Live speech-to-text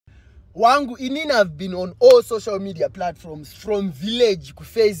Wangu inini have been on all social media platforms, from Village to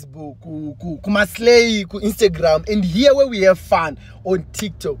Facebook to Maslay to Instagram, and here where we have fun on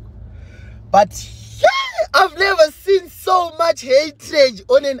TikTok. But yeah, I've never seen so much hatred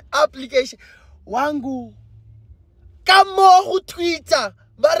on an application. Wangu, come on Twitter,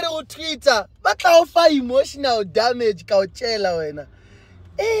 bare Twitter, but emotional damage kauchela wena.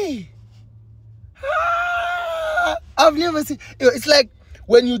 Hey, I've never seen. It's like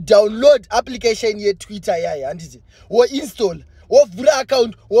when you download application here Twitter or install or vula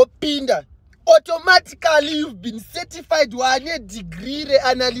account or pinda, automatically you've been certified one degree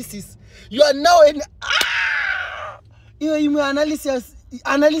analysis. You are now in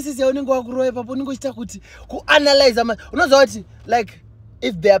analysis ya uningo kuroe papo ningo chita kuti ku analyze unoza like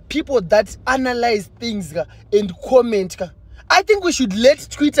if there are people that analyze things and comment I think we should let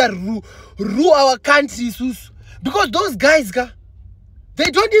Twitter rule our country because those guys they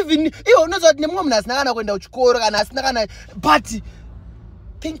don't even but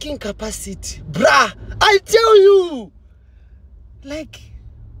thinking capacity, bruh, I tell you, like,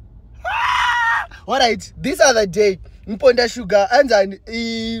 alright, this other day Mponda Sugar and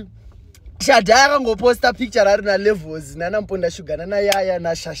Shadara ngo posta picture na levels nana Mponda Sugar nana Yaya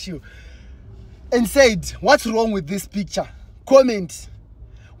na Shashu and said, what's wrong with this picture? Comment.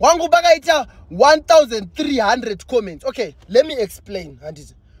 Wangu bagaita 1,300 comments. Okay, let me explain.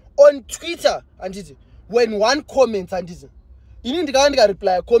 On Twitter, when one comment, you need to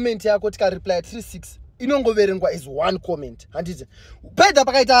reply a comment here, reply 36. Inongo verengwa is one comment. Better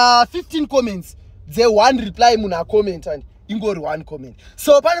bagaita 15 comments. The one reply muna comment and ingo one comment.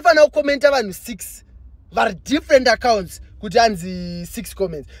 So panifa na comment abantu 6. Var different accounts. Kutanzi 6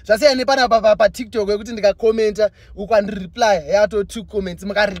 comments. So I say anipana pa TikTok kuti ndika commenta ukwan reply yato 2 comments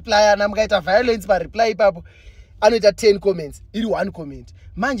maka reply na makaita violence pa reply papo anoita 10 comments iri 1 comment.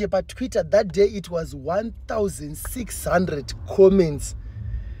 Manje pa Twitter that day it was 1,600 comments.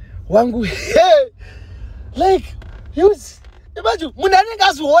 Wangu like imagine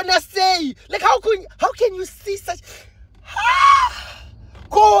munanenga zona say like how can you see such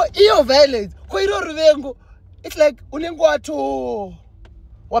ko iyo violence ko iro ruvengo. It's like unengo ato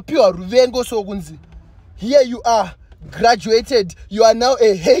wapiwa ruvengo so kunzi. Here you are, graduated. You are now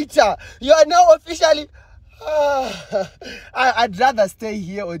a hater. You are now officially. I'd rather stay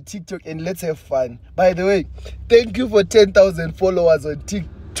here on TikTok and let's have fun. By the way, thank you for 10,000 followers on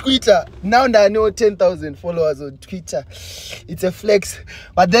Twitter. Now I know 10,000 followers on Twitter. It's a flex.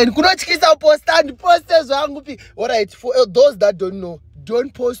 But then kunachikisa post and posters wangu. Alright, for those that don't know,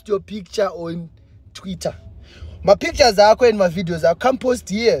 don't post your picture on Twitter. My pictures are and my videos are come post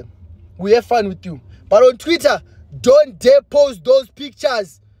here. We have fun with you. But on Twitter, don't dare post those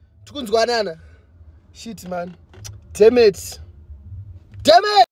pictures. Shit, man. Damn it.